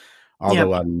person. Yep.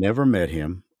 Although I never met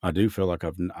him, I do feel like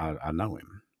I know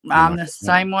him in I'm my the family.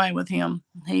 same way with him.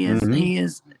 He is. Hmm. He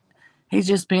is. He's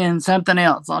just been something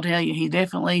else. I'll tell you. He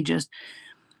definitely just.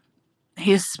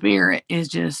 His spirit is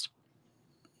just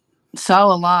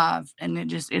so alive, and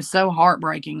it's so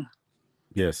heartbreaking.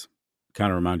 Yes,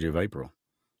 kind of reminds you of April.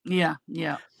 Yeah.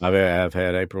 Yeah. I've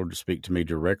had April to speak to me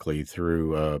directly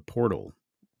through Portal,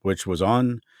 which was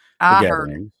on the I heard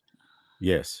it. gatherings.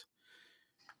 Yes,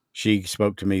 she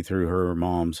spoke to me through her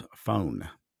mom's phone.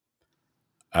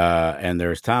 And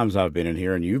there's times I've been in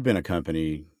here and you've been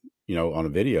accompanied, on a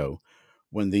video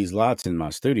when these lights in my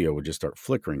studio would just start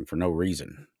flickering for no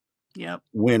reason Yep.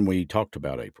 when we talked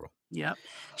about April. Yep.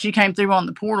 She came through on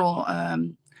the portal.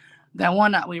 That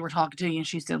one night we were talking to you, and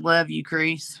she said, "Love you,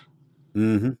 Crease."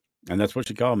 Hmm. And that's what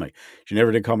she called me. She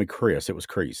never did call me Chris. It was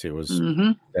Crease. It was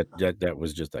Mm-hmm. that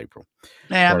was just April as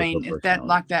Yeah, I far as her mean, it's that personality.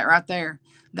 like that right there,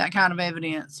 that kind of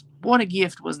evidence. What a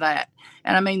gift was that?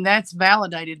 And I mean, that's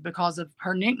validated because of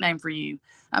her nickname for you.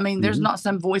 I mean, there's Hmm. not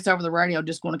some voice over the radio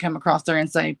just going to come across there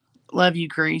and say, "Love you,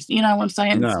 Crease." You know what I'm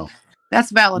saying? No,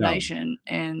 That's no. validation,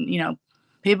 and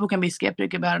people can be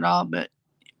skeptic about it all, but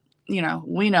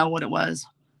we know what it was.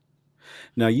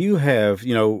 Now you have,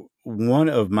 one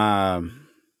of my,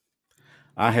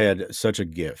 I had such a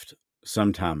gift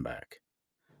some time back.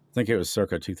 I think it was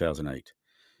circa 2008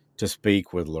 to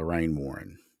speak with Lorraine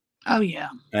Warren. Oh yeah,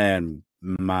 And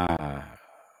my,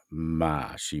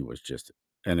 she was just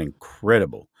an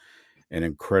incredible and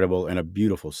a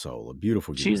beautiful soul, a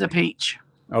beautiful she's human a being. peach.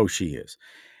 Oh, she is.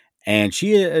 And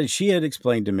she had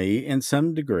explained to me in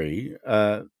some degree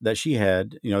that she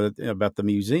had, about the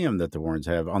museum that the Warrens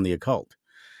have on the occult.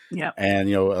 Yep. And,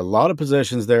 a lot of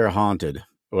possessions there are haunted.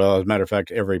 Well, as a matter of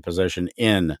fact, every possession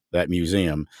in that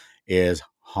museum is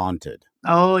haunted.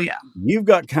 Oh, yeah. You've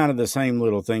got kind of the same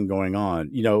little thing going on.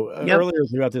 Yep. Earlier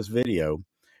throughout this video,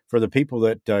 for the people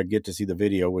that get to see the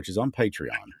video, which is on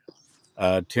Patreon,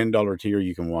 $10 tier,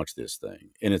 you can watch this thing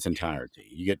in its entirety.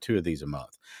 You get 2 of these a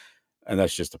month, and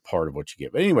that's just a part of what you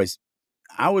get. But anyways,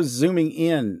 I was zooming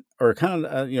in, or kind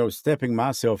of stepping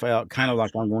myself out, kind of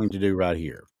like I'm going to do right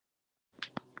here.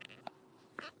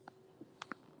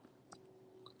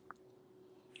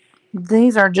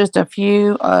 These are just a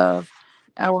few of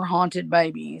our haunted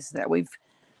babies that we've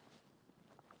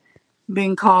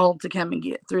been called to come and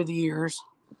get through the years.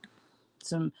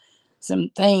 Some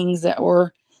things that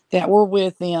were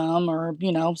with them, or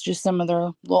just some of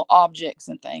their little objects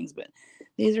and things. But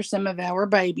these are some of our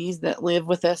babies that live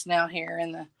with us now here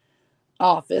in the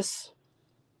office.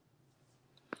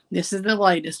 This is the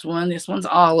latest one. This one's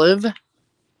Olive.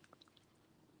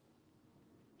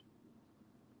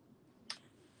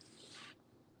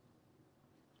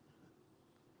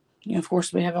 Of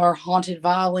course, we have our haunted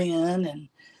violin and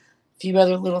a few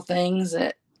other little things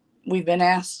that we've been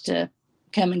asked to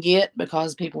come and get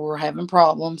because people were having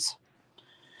problems.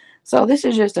 So this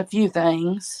is just a few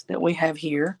things that we have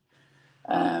here.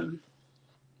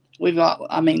 We've got,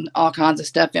 all kinds of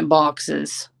stuff in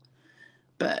boxes,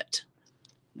 but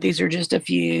these are just a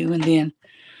few. And then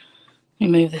let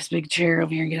me move this big chair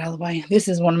over here and get out of the way. This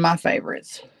is one of my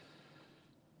favorites.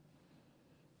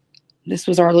 This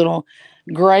was our little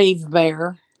grave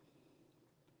bear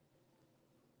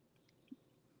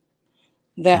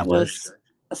that was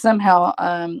somehow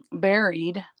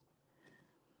buried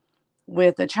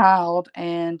with a child,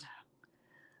 and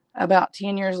about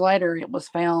 10 years later, it was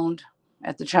found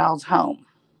at the child's home.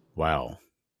 Wow.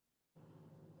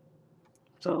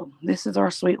 So this is our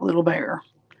sweet little bear.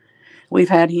 We've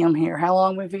had him here. How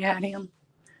long have we had him?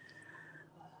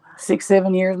 6,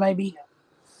 7 years maybe.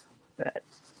 But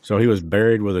So he was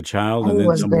buried with a child, and he then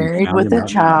was someone buried found with him a out.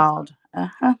 child.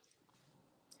 Uh-huh.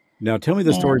 Now, tell me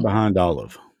the story And behind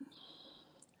Olive.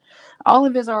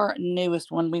 Olive is our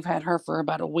newest one. We've had her for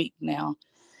about a week now.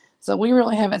 So we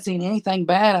really haven't seen anything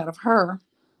bad out of her.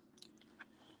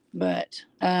 But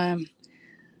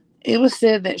it was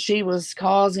said that she was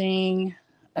causing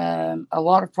a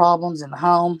lot of problems in the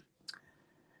home.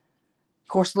 Of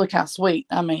course, look how sweet.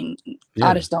 Yeah.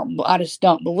 I just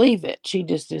don't believe it. She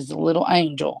just is a little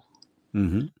angel.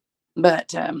 Mm-hmm.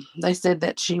 But they said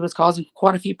that she was causing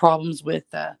quite a few problems with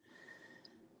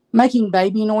making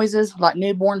baby noises, like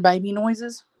newborn baby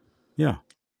noises. Yeah.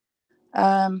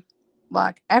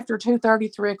 Like after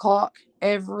 2:30, 3 o'clock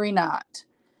every night.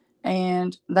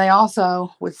 And they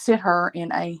also would sit her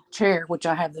in a chair, which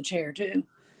I have the chair too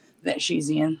that she's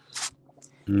in.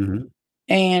 Mm-hmm.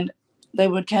 And they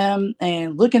would come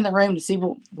and look in the room to see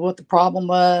what the problem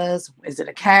was. Is it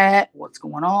a cat? What's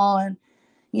going on?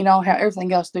 How everything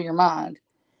goes through your mind.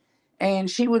 And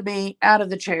she would be out of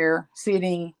the chair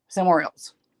sitting somewhere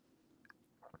else.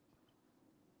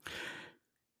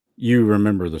 You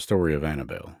remember the story of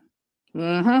Annabelle.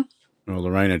 Mm-hmm. Well,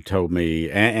 Lorena told me,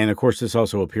 and of course, this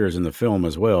also appears in the film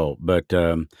as well, but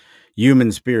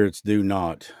human spirits do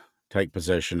not take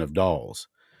possession of dolls.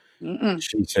 Mm-mm.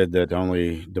 She said that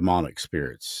only demonic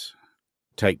spirits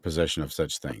take possession of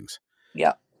such things.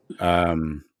 Yeah.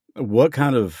 What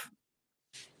kind of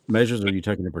measures are you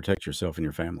taking to protect yourself and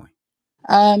your family?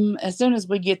 As soon as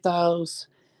we get those,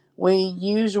 we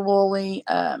usually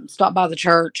stop by the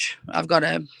church. I've got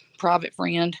a private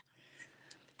friend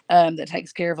that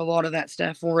takes care of a lot of that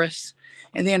stuff for us.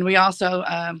 And then we also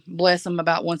bless them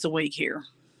about once a week here,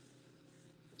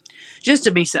 just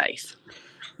to be safe.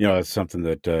 It's something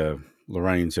that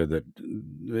Lorraine said that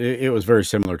it was very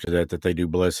similar to that they do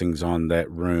blessings on that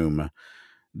room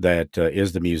that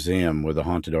is the museum with the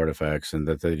haunted artifacts, and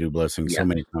that they do blessings so Yeah.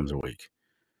 many times a week.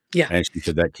 Yeah. And she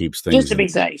said that keeps Just things to in. be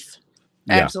safe.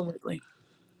 Yeah. Absolutely.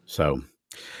 So,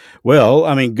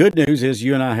 well, good news is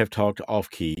you and I have talked off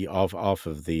key, off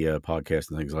of the podcast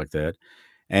and things like that.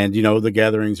 And, the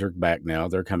gatherings are back now.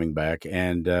 They're coming back.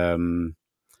 And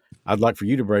I'd like for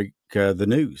you to break the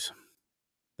news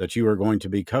that you are going to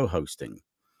be co-hosting.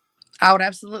 I would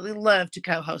absolutely love to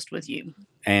co-host with you.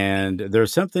 And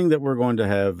there's something that we're going to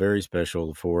have very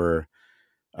special for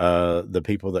the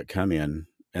people that come in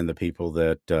and the people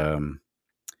that,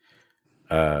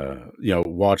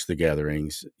 watch the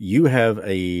gatherings. You have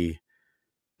a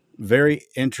very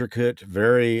intricate,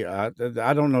 very, I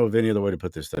don't know of any other way to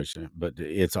put this station, but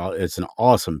it's an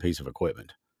awesome piece of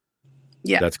equipment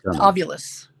Yeah. that's coming.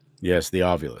 Ovulus. Yes, the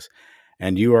Ovulus.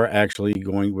 And you are actually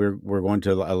we're going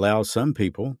to allow some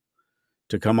people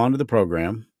to come onto the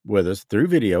program with us through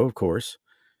video, of course,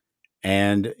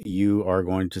 and you are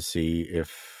going to see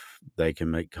if they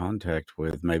can make contact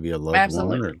with maybe a loved one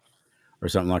Absolutely. or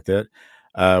something like that.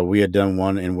 We had done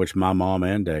one in which my mom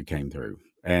and dad came through,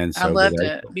 and I so did love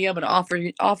to April. be able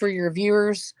to offer your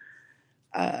viewers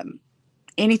um,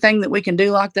 anything that we can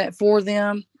do like that for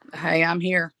them. Hey, I'm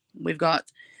here. We've got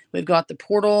the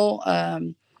portal.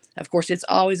 Of course, it's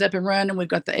always up and running. We've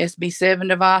got the SB7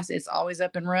 device. It's always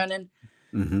up and running.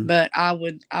 Hmm. But I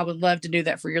would love to do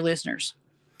that for your listeners.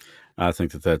 I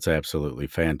think that that's absolutely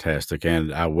fantastic,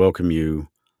 and I welcome you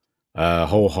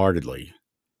wholeheartedly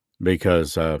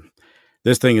because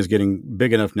this thing is getting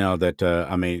big enough now that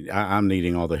I mean I'm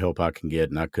needing all the help I can get,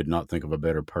 and I could not think of a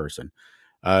better person.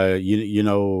 You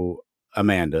know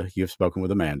Amanda, you've spoken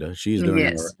with Amanda. She's doing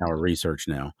Yes. our research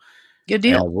now, Good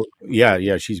and deal.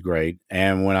 yeah, she's great.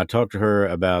 And when I talked to her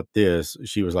about this,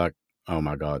 she was like, "Oh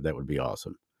my God, that would be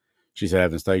awesome." She said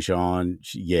having Stacia on,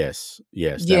 yes,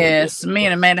 that would be a Yes. big Me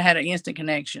and plus. Amanda had an instant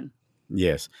connection.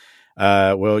 Yes.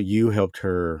 Well, you helped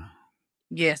her,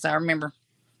 Yes, I remember.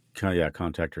 yeah,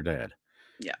 contact her dad,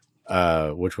 Yeah.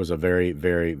 which was a very,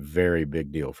 very, very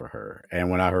big deal for her. And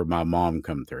when I heard my mom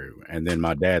come through, and then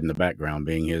my dad in the background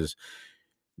being his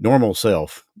normal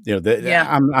self, you know, Yeah.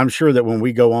 I'm sure that when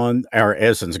we go on, our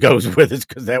essence goes with us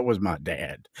because that was my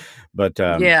dad. But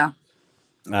Yeah.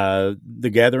 the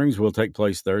gatherings will take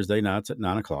place Thursday nights at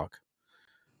 9 o'clock.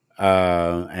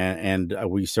 And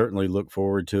we certainly look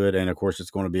forward to it. And of course,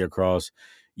 it's going to be across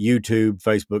YouTube,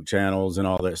 Facebook channels, and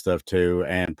all that stuff too,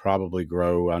 and probably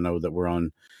grow. I know that we're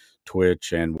on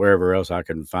Twitch and wherever else I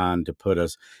can find to put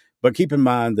us. But keep in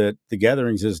mind that the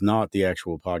gatherings is not the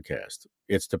actual podcast.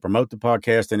 It's to promote the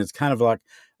podcast, and it's kind of like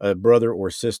a brother or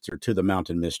sister to the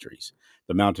Mountain Mysteries.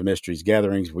 The Mountain Mysteries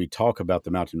gatherings, we talk about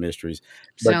the Mountain Mysteries,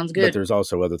 but Sounds but good. there's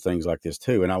also other things like this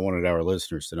too, and I wanted our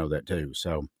listeners to know that too.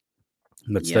 So,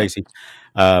 but Yep. Stacy,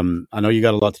 I know you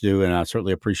got a lot to do, and I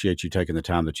certainly appreciate you taking the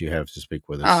time that you have to speak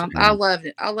with us. I And loved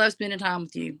it. I love spending time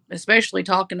with you, especially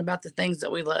talking about the things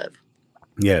that we love.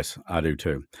 yes, I do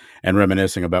too, and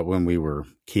reminiscing about when we were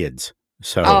kids.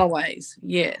 So Always.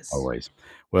 Yes. always,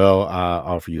 well, I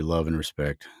offer you love and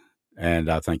respect, and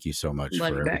I thank you so much Love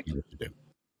for you back. everything that you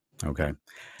do. Okay,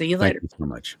 See you thank later. you so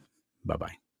much. Bye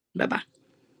bye. Bye bye.